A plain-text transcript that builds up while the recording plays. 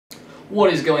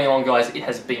What is going on, guys? It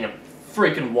has been a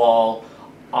freaking while.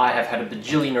 I have had a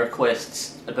bajillion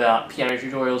requests about piano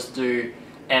tutorials to do,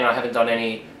 and I haven't done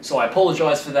any, so I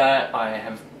apologise for that. I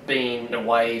have been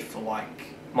away for like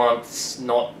months,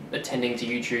 not attending to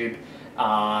YouTube.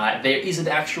 There is an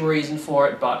actual reason for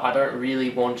it, but I don't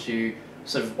really want to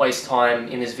sort of waste time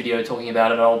in this video talking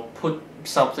about it. I'll put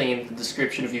something in the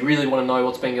description if you really want to know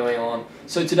what's been going on.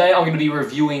 So today I'm going to be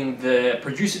reviewing the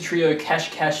producer trio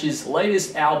Cash Cash's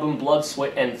latest album, Blood,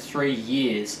 Sweat and 3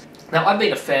 Years. Now, I've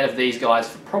been a fan of these guys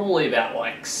for probably about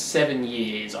like 7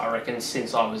 years, I reckon,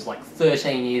 since I was like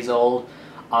 13 years old.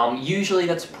 Usually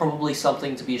that's probably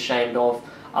something to be ashamed of.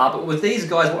 But with these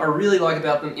guys, what I really like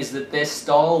about them is that their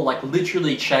style like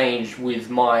literally changed with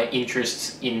my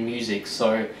interests in music.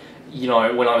 So, you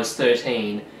know, when I was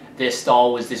 13, their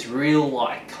style was this real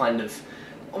like kind of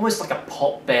almost like a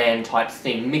pop band type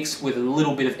thing mixed with a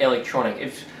little bit of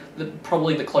electronic.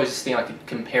 Probably the closest thing I could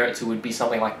compare it to would be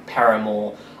something like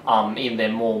Paramore in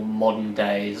their more modern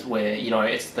days, where, you know,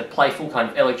 it's the playful kind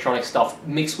of electronic stuff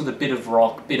mixed with a bit of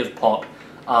rock, bit of pop.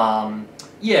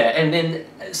 Yeah, and then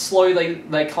slowly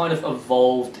they kind of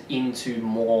evolved into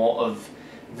more of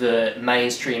the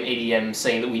mainstream EDM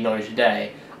scene that we know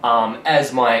today,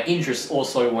 as my interests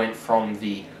also went from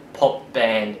the pop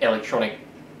band,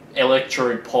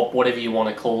 electro pop, whatever you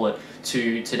want to call it,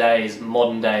 to today's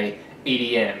modern day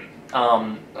EDM.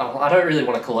 I don't really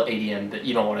want to call it EDM, but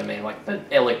you know what I mean, like the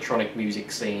electronic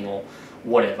music scene or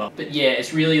whatever. But yeah,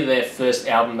 it's really their first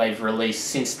album they've released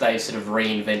since they sort of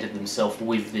reinvented themselves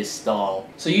with this style.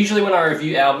 So usually when I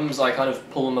review albums, I kind of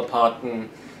pull them apart and,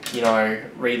 you know,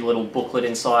 read a little booklet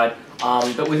inside.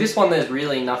 But with this one, there's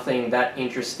really nothing that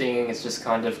interesting. It's just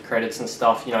kind of credits and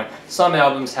stuff. You know, some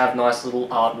albums have nice little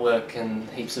artwork and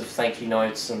heaps of thank you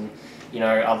notes and, you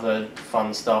know, other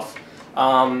fun stuff.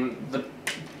 The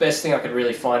best thing I could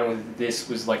really find with this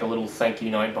was like a little thank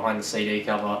you note behind the CD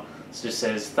cover. It just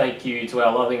says, "Thank you to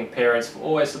our loving parents for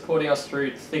always supporting us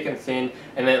through thick and thin,"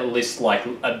 and then it lists like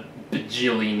a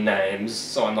bajillion names,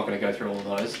 so I'm not going to go through all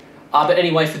of those. But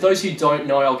anyway, for those who don't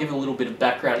know, I'll give a little bit of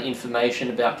background information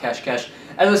about Cash Cash.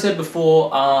 As I said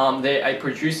before, they're a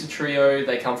producer trio.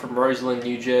 They come from Roseland,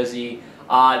 New Jersey.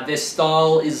 Their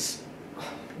style is,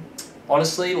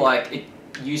 honestly, like, it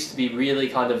used to be really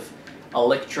kind of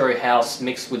electro house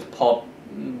mixed with pop,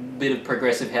 bit of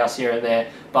progressive house here and there,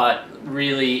 but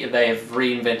really they have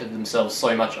reinvented themselves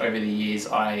so much over the years.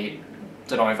 I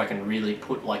don't know if I can really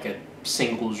put like a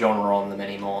single genre on them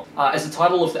anymore. As the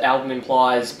title of the album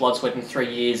implies, Blood, Sweat and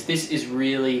 3 Years, this is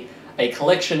really a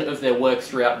collection of their work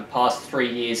throughout the past 3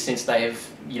 years since they have,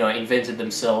 you know, invented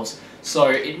themselves. So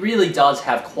it really does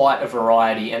have quite a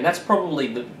variety, and that's probably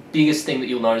the biggest thing that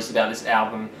you'll notice about this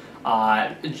album,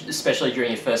 especially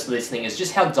during your first listening, is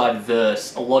just how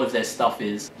diverse a lot of their stuff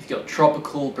is. You've got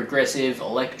tropical, progressive,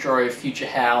 electro, future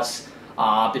house,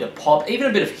 a bit of pop, even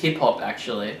a bit of hip-hop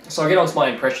actually. So I'll get on to my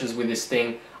impressions with this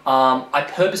thing. I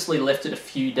purposely left it a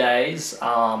few days,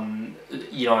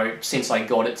 you know, since I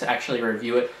got it to actually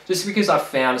review it, just because I've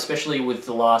found, especially with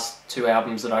the last 2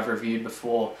 albums that I've reviewed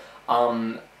before,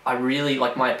 I really,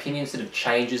 like, my opinion sort of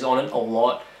changes on it a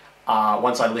lot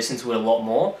once I listen to it a lot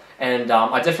more, and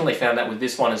I definitely found that with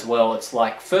this one as well. It's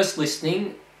like, first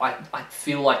listening, I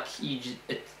feel like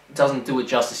it doesn't do it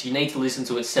justice. You need to listen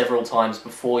to it several times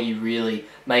before you really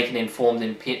make an informed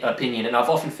opinion, and I've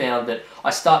often found that I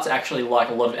start to actually like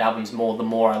a lot of albums more the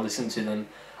more I listen to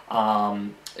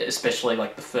them, especially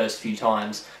like the first few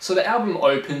times. So the album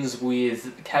opens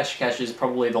with Cash Cash's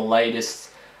probably the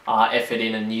latest effort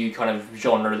in a new kind of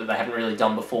genre that they haven't really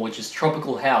done before, which is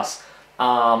tropical house.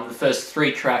 The first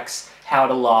 3 tracks, How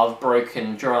to Love,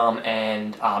 Broken Drum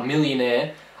and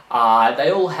Millionaire,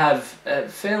 they all have a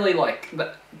fairly like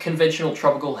conventional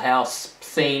tropical house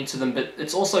theme to them, but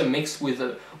it's also mixed with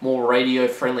a more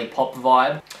radio-friendly pop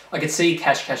vibe. I could see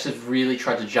Cash Cash have really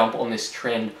tried to jump on this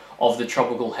trend of the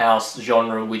tropical house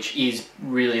genre, which is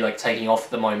really like taking off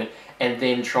at the moment, and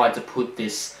then tried to put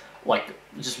this like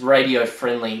just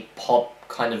radio-friendly pop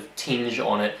kind of tinge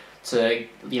on it to,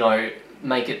 you know,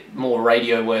 make it more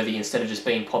radio-worthy instead of just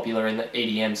being popular in the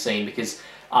EDM scene, because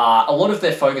a lot of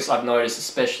their focus, I've noticed,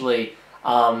 especially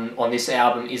on this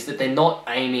album, is that they're not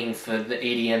aiming for the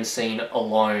EDM scene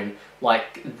alone.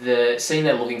 Like, the scene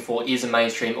they're looking for is a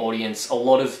mainstream audience. A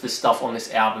lot of the stuff on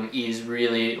this album is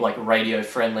really like radio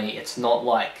friendly. It's not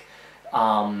like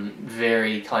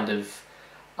very kind of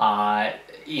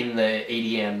in the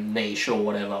EDM niche or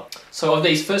whatever. So of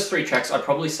these first 3 tracks, I'd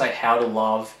probably say How to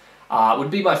Love would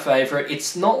be my favourite.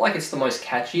 It's not like it's the most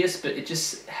catchiest, but it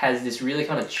just has this really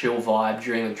kind of chill vibe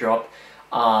during the drop.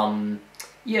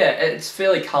 Yeah, it's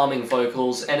fairly calming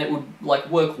vocals, and it would like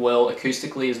work well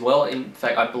acoustically as well. In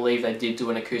fact, I believe they did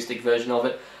do an acoustic version of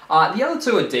it. The other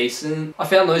two are decent. I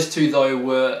found those two though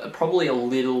were probably a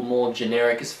little more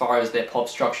generic as far as their pop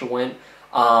structure went.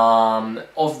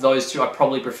 Of those two, I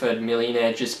probably preferred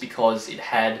Millionaire just because it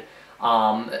had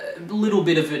a little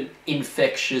bit of an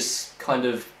infectious kind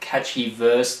of catchy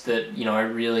verse that, you know,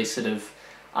 really sort of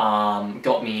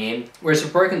got me in. Whereas for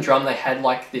Broken Drum, they had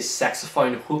like this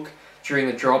saxophone hook during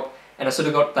the drop, and I sort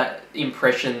of got that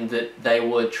impression that they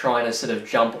were trying to sort of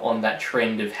jump on that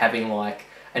trend of having like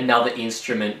another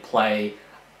instrument play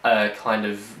a kind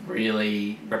of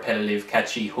really repetitive,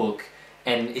 catchy hook,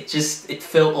 and it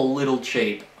felt a little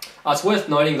cheap. It's worth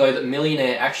noting though that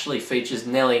Millionaire actually features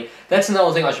Nelly. That's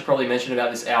another thing I should probably mention about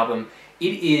this album.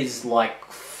 It is like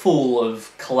full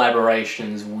of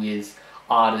collaborations with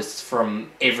artists from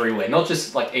everywhere, not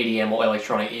just like EDM or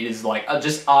electronic. It is like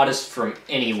just artists from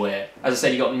anywhere. As I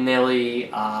said, you got Nelly,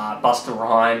 Busta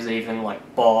Rhymes, even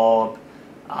like Bob,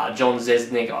 John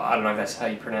Zesnik. I don't know if that's how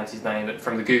you pronounce his name, but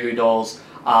from the Goo Goo Dolls.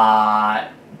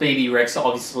 BB Rexa,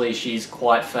 obviously she's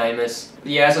quite famous.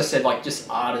 But yeah, as I said, like just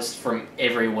artists from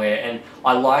everywhere, and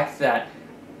I like that.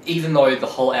 Even though the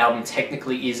whole album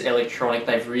technically is electronic,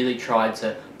 they've really tried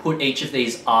to put each of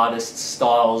these artists'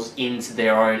 styles into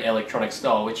their own electronic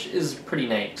style, which is pretty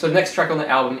neat. So the next track on the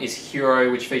album is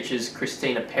Hero, which features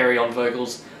Christina Perri on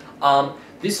vocals.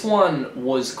 This one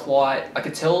was quite, I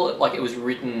could tell like it was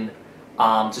written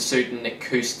to suit an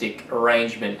acoustic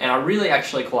arrangement, and I really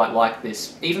actually quite like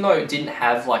this. Even though it didn't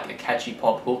have like a catchy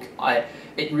pop hook,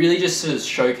 it really just sort of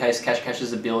showcased Cash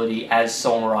Cash's ability as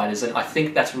songwriters, and I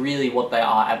think that's really what they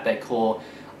are at their core.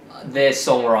 They're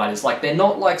songwriters. Like, they're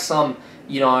not like some,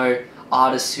 you know,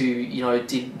 artists who, you know,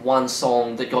 did one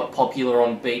song that got popular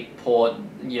on Beatport,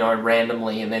 you know,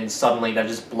 randomly, and then suddenly they've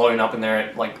just blown up and they're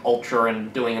at like Ultra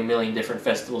and doing a million different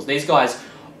festivals. These guys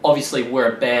obviously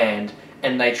were a band,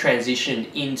 and they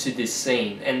transitioned into this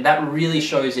scene, and that really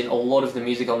shows in a lot of the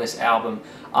music on this album,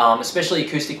 especially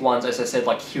acoustic ones, as I said,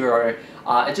 like Hero.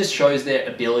 It just shows their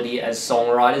ability as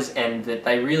songwriters, and that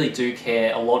they really do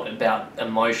care a lot about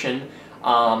emotion,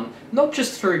 not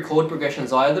just through chord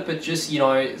progressions either, but just, you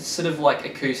know, sort of like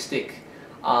acoustic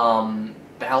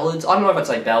ballads. I don't know if I'd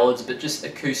say ballads, but just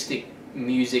acoustic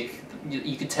music.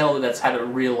 You could tell that that's had a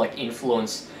real like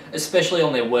influence, especially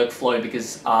on their workflow,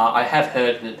 because I have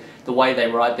heard that the way they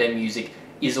write their music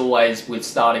is always with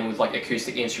starting with like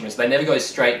acoustic instruments. They never go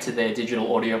straight to their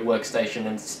digital audio workstation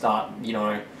and start, you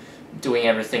know, doing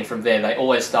everything from there. They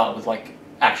always start with like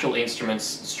actual instruments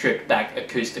stripped back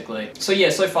acoustically. So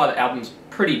yeah, so far the album's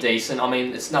pretty decent. I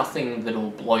mean, it's nothing that'll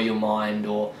blow your mind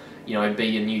or, you know, be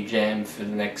your new jam for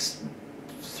the next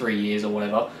 3 years or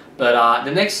whatever. But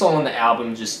the next song on the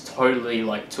album just totally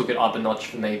like took it up a notch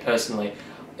for me personally.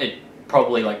 It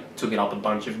probably like took it up a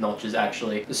bunch of notches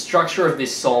actually. The structure of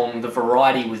this song, the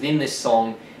variety within this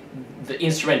song, the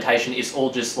instrumentation is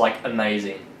all just like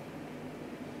amazing.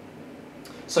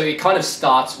 So it kind of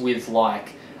starts with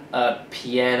like a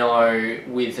piano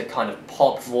with a kind of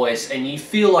pop voice, and you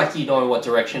feel like you know what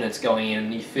direction it's going in,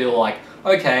 and you feel like,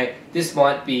 okay, this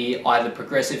might be either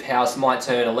progressive house, might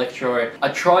turn electro. I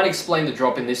try and explain the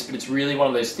drop in this, but it's really one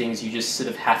of those things you just sort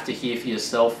of have to hear for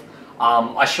yourself.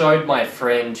 I showed my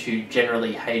friend who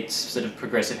generally hates sort of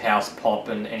progressive house, pop,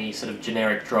 and any sort of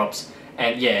generic drops,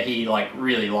 and yeah, he like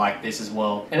really liked this as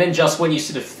well. And then just when you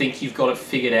sort of think you've got it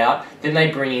figured out, then they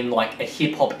bring in like a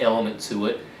hip-hop element to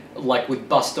it, like with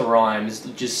Busta Rhymes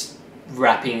just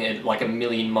rapping at like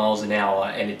 1,000,000 miles an hour,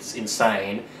 and it's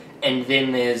insane. And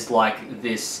then there's like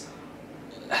this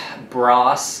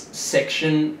brass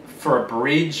section for a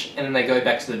bridge, and then they go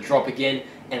back to the drop again,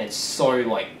 and it's so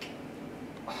like,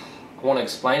 I want to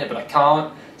explain it, but I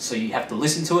can't, so you have to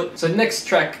listen to it. So the next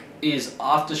track is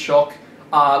Aftershock,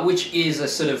 which is a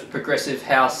sort of progressive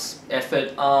house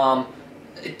effort.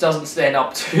 It doesn't stand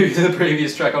up to the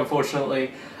previous track,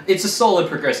 unfortunately. It's a solid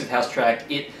progressive house track.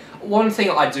 One thing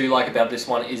I do like about this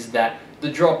one is that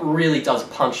the drop really does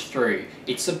punch through.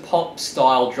 It's a pop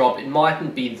style drop. It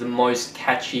mightn't be the most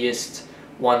catchiest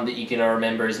one that you're gonna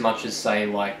remember as much as, say,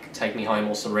 like Take Me Home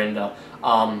or Surrender.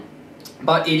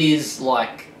 But it is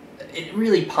like, it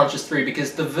really punches through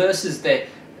because the verses, they're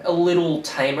a little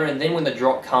tamer, and then when the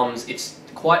drop comes, it's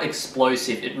quite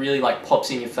explosive. It really like pops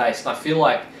in your face, and I feel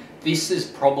like this is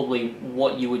probably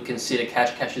what you would consider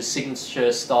Cash Cash's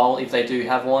signature style, if they do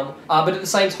have one. But at the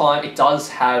same time, it does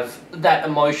have that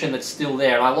emotion that's still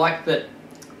there, and I like that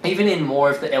even in more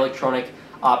of the electronic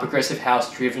progressive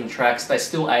house driven tracks, they're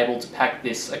still able to pack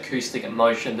this acoustic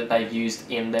emotion that they've used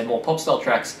in their more pop style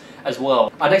tracks as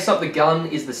well. Next up, The Gun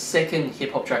is the second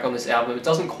hip hop track on this album. It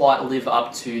doesn't quite live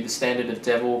up to the standard of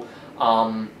Devil,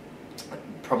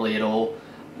 probably at all.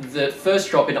 The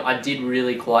first drop in I did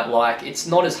really quite like. It's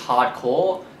not as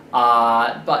hardcore,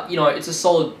 but you know, it's a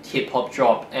solid hip hop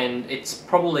drop, and it's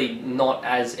probably not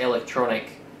as electronic,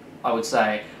 I would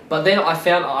say. But then I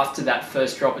found after that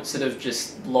first drop, it sort of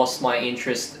just lost my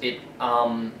interest. It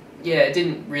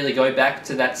didn't really go back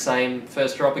to that same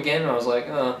first drop again. And I was like,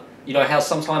 you know how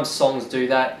sometimes songs do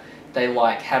that? They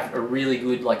like have a really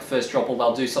good like first drop, or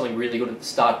they'll do something really good at the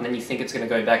start, and then you think it's going to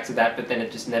go back to that, but then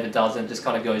it just never does, and it just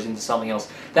kind of goes into something else.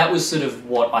 That was sort of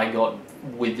what I got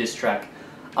with this track.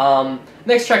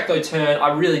 Next track though, Turn,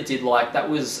 I really did like. That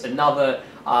was another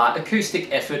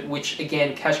acoustic effort, which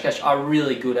again, Cash Cash are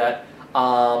really good at.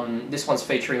 This one's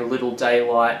featuring Little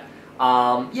Daylight.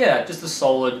 Yeah, just a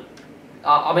solid.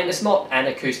 I mean, it's not an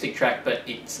acoustic track, but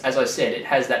it's, as I said, it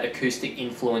has that acoustic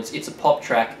influence. It's a pop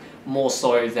track more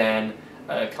so than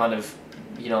a kind of,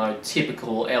 you know,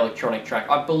 typical electronic track.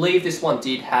 I believe this one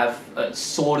did have a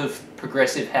sort of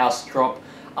progressive house drop,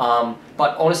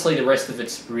 but honestly, the rest of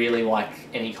it's really like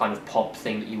any kind of pop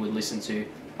thing that you would listen to.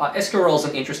 Escarol's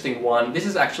an interesting one. This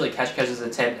is actually Cash Cash's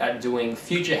attempt at doing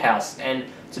future house, and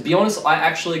to be honest, I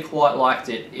actually quite liked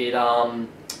it.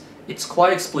 It's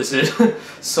quite explicit,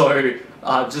 so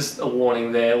just a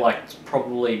warning there, like it's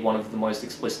probably one of the most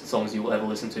explicit songs you will ever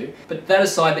listen to. But that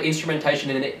aside, the instrumentation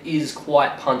in it is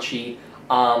quite punchy,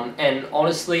 and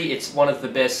honestly, it's one of the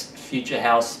best future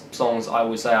house songs I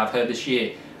would say I've heard this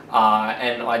year.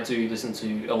 And I do listen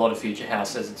to a lot of future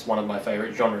house, as it's one of my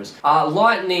favourite genres.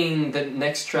 Lightning, the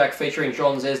next track featuring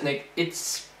John Rzeznik,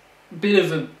 it's a bit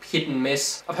of a hit and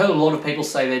miss. I've heard a lot of people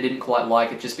say they didn't quite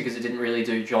like it just because it didn't really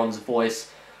do John's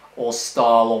voice or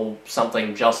style or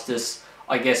something justice.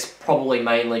 I guess probably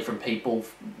mainly from people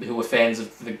who were fans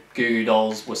of the Goo Goo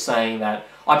Dolls were saying that.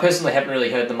 I personally haven't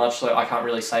really heard them much, so I can't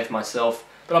really say for myself.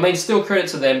 But I mean, still credit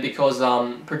to them, because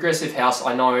progressive house,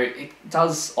 I know it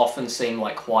does often seem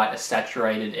like quite a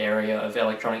saturated area of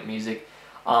electronic music,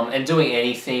 and doing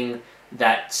anything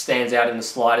that stands out in the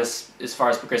slightest as far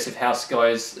as progressive house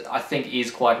goes, I think is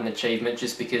quite an achievement,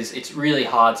 just because it's really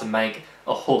hard to make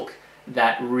a hook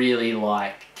that really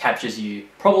like captures you,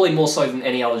 probably more so than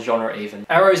any other genre even.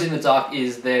 Arrows in the Dark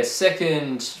is their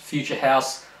second future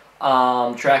house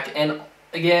track, and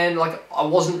again, like, I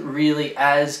wasn't really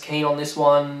as keen on this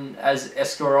one as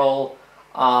Escarole.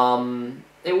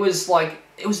 It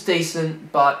was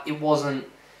decent, but it wasn't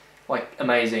like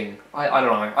amazing. I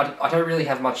don't know. I don't really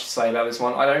have much to say about this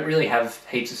one. I don't really have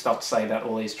heaps of stuff to say about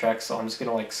all these tracks, so I'm just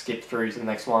gonna like skip through to the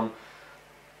next one.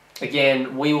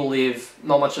 Again, We Will Live,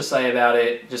 not much to say about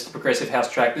it, just a progressive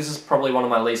house track. This is probably one of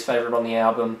my least favourite on the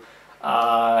album.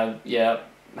 Yeah,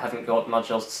 haven't got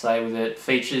much else to say with it.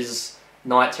 Features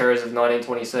Night Terrors of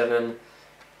 1927.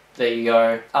 There you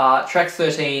go. Track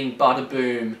 13, Bada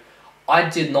Boom. I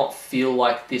did not feel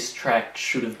like this track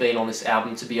should have been on this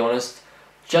album, to be honest.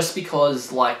 Just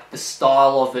because, like, the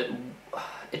style of it,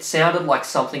 it sounded like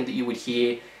something that you would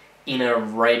hear in a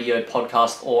radio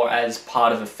podcast or as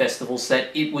part of a festival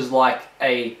set. It was like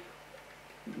a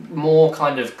more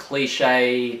kind of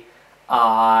cliche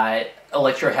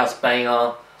electro house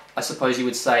banger, I suppose you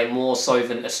would say, more so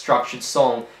than a structured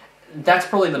song. That's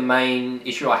probably the main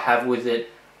issue I have with it.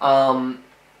 I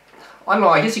don't know,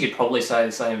 I guess you could probably say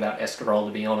the same about Escarole,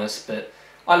 to be honest, but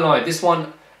I don't know, this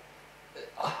one,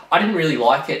 I didn't really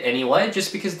like it anyway,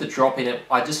 just because the drop in it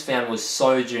I just found was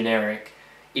so generic.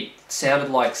 It sounded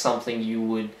like something you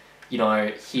would, you know,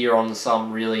 hear on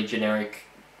some really generic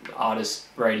artist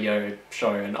radio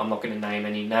show, and I'm not going to name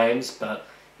any names, but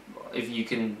if you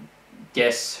can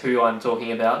guess who I'm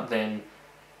talking about, then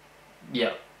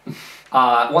yeah.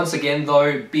 Once again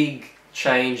though, big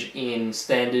change in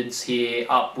standards here,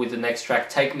 up with the next track,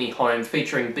 Take Me Home,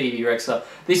 featuring Bebe Rexha.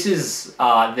 This is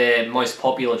their most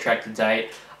popular track to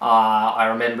date. I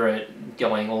remember it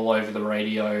going all over the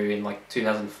radio in like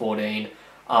 2014.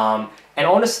 And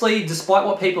honestly, despite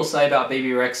what people say about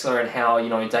Bebe Rexha and how, you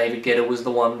know, David Guetta was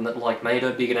the one that like made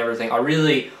her big and everything, I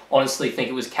really honestly think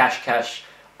it was Cash Cash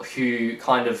who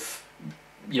kind of,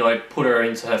 you know, put her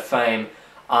into her fame.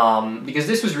 Because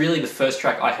this was really the first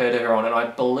track I heard her on, and I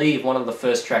believe one of the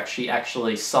first tracks she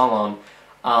actually sung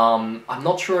on. I'm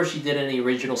not sure if she did any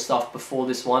original stuff before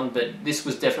this one, but this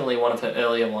was definitely one of her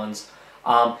earlier ones.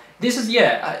 This is,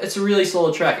 yeah, it's a really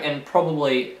solid track, and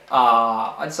probably,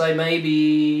 I'd say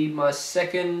maybe my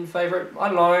second favourite. I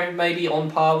don't know, maybe on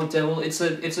par with Devil. It's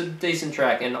a decent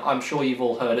track, and I'm sure you've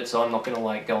all heard it, so I'm not going to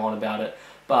like go on about it.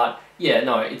 But yeah,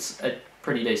 no, it's a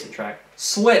pretty decent track.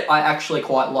 Sweat I actually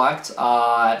quite liked,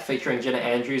 featuring Jenna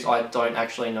Andrews. I don't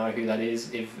actually know who that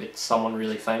is. If it's someone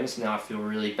really famous, now I feel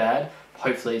really bad.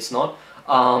 Hopefully it's not.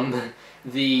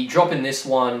 The drop in this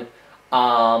one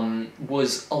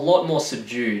was a lot more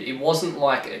subdued. It wasn't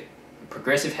like a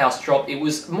progressive house drop, it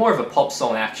was more of a pop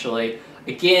song actually.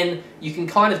 Again, you can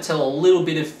kind of tell a little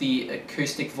bit of the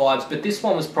acoustic vibes, but this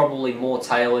one was probably more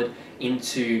tailored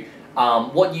into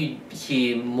what you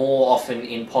hear more often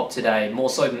in pop today, more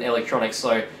so than electronic.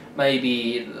 So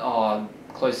maybe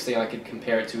closest thing I could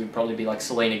compare it to would probably be like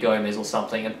Selena Gomez or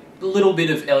something. A little bit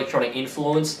of electronic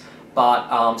influence,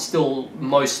 but still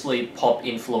mostly pop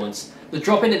influence. The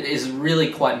drop in it is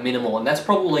really quite minimal, and that's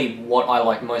probably what I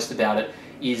like most about it,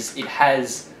 is it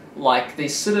has like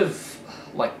these sort of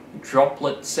like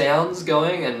droplet sounds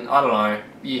going, and I don't know,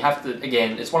 you have to,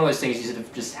 again, it's one of those things you sort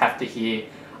of just have to hear,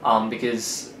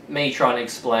 because me trying to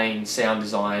explain sound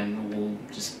design will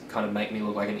just kind of make me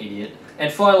look like an idiot. And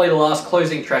finally, the last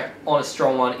closing track on a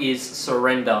strong one is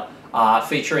Surrender,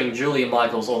 featuring Julia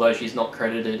Michaels, although she's not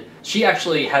credited. She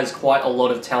actually has quite a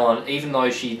lot of talent, even though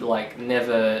she like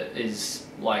never is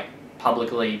like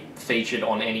publicly featured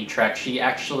on any track. She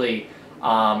actually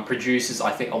produces,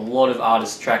 I think, a lot of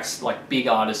artists' tracks, like big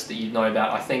artists that you know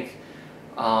about. I think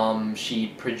she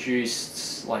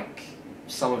produced like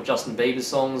some of Justin Bieber's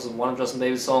songs, one of Justin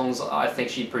Bieber's songs. I think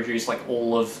she produced like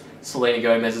all of Selena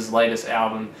Gomez's latest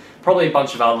album. Probably a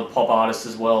bunch of other pop artists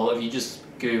as well. If you just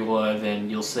Google her, then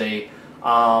you'll see.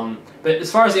 But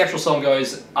as far as the actual song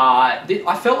goes,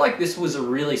 I felt like this was a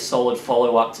really solid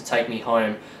follow-up to Take Me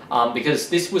Home, because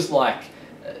this was like,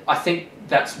 I think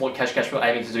that's what Cash Cash were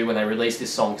aiming to do when they released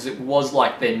this song, because it was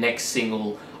like their next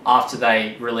single after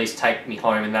they released Take Me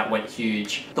Home, and that went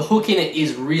huge. The hook in it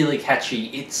is really catchy.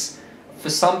 It's, for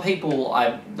some people,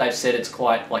 they've said it's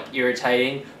quite like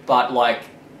irritating, but like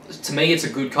to me it's a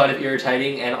good kind of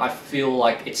irritating, and I feel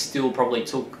like it still probably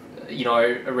took, you know,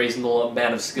 a reasonable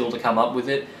amount of skill to come up with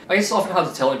it. I guess it's often hard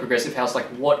to tell in progressive house, like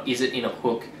what is it in a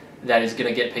hook that is going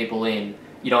to get people in.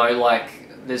 You know, like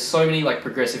there's so many like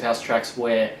progressive house tracks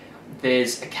where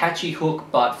there's a catchy hook,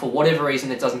 but for whatever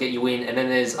reason it doesn't get you in, and then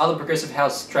there's other progressive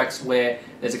house tracks where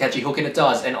there's a catchy hook and it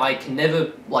does, and I can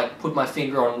never like put my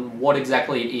finger on what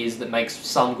exactly it is that makes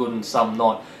some good and some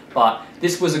not, but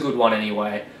this was a good one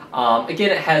anyway.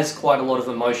 Again, it has quite a lot of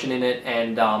emotion in it,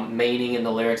 and meaning in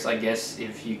the lyrics, I guess,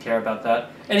 if you care about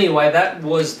that. Anyway, that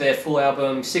was their full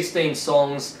album, 16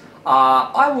 songs.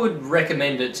 I would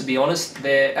recommend it, to be honest.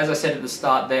 As I said at the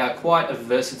start, they are quite a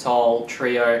versatile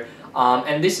trio.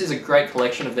 And this is a great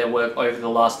collection of their work over the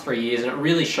last 3 years, and it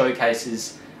really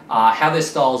showcases how their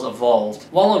styles evolved.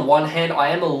 While on one hand, I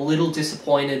am a little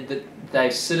disappointed that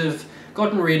they've sort of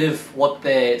gotten rid of what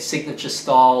their signature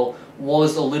style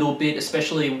was a little bit,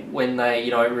 especially when they,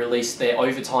 you know, released their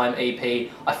Overtime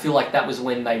EP. I feel like that was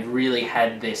when they really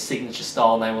had their signature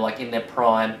style and they were like in their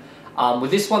prime. With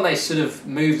this one, they sort of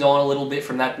moved on a little bit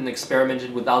from that and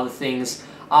experimented with other things.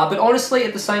 But honestly,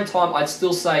 at the same time, I'd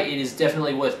still say it is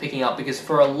definitely worth picking up, because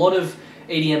for a lot of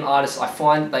EDM artists, I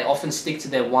find that they often stick to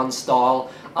their one style,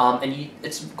 and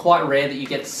it's quite rare that you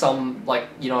get some, like,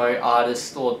 you know,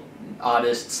 artists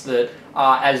that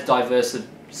are as diverse as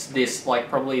this. Like,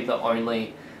 probably the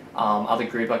only other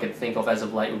group I could think of as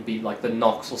of late would be like the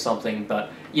Knox or something.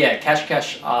 But yeah, Cash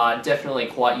Cash are definitely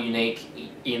quite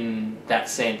unique in that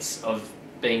sense of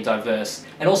being diverse,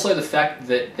 and also the fact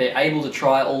that they're able to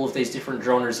try all of these different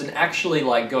genres and actually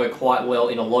like go quite well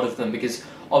in a lot of them, because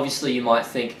obviously you might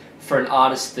think for an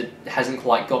artist that hasn't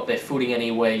quite got their footing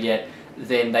anywhere yet,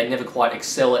 then they never quite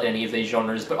excel at any of these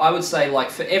genres. But I would say, like,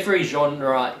 for every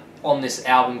genre on this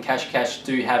album, Cash Cash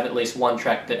do have at least one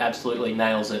track that absolutely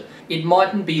nails it. It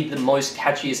mightn't be the most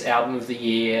catchiest album of the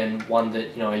year and one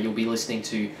that, you know, you'll be listening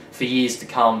to for years to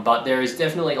come, but there is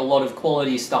definitely a lot of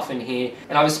quality stuff in here,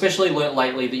 and I've especially learnt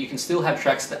lately that you can still have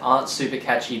tracks that aren't super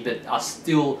catchy but are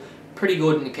still pretty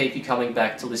good and keep you coming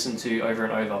back to listen to over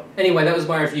and over. Anyway, that was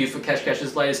my review for Cash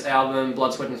Cash's latest album,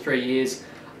 Blood, Sweat and 3 Years.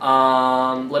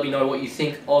 Let me know what you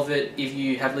think of it if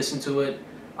you have listened to it.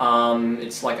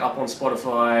 It's like up on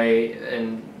Spotify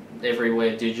and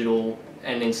everywhere digital,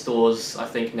 and in stores I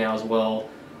think now as well.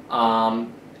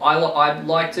 I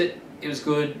liked it, it was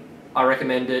good, I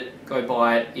recommend it, go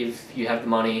buy it if you have the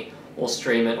money, or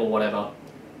stream it or whatever.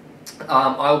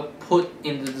 I'll put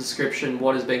in the description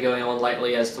what has been going on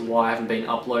lately as to why I haven't been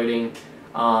uploading.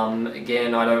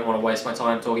 Again, I don't want to waste my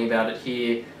time talking about it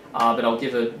here, but I'll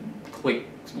give a quick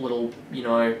little, you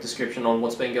know, description on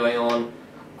what's been going on.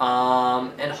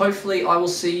 And hopefully I will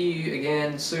see you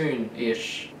again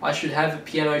soon-ish. I should have a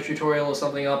piano tutorial or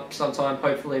something up sometime,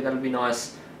 hopefully that'll be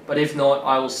nice. But if not,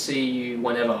 I will see you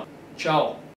whenever. Ciao!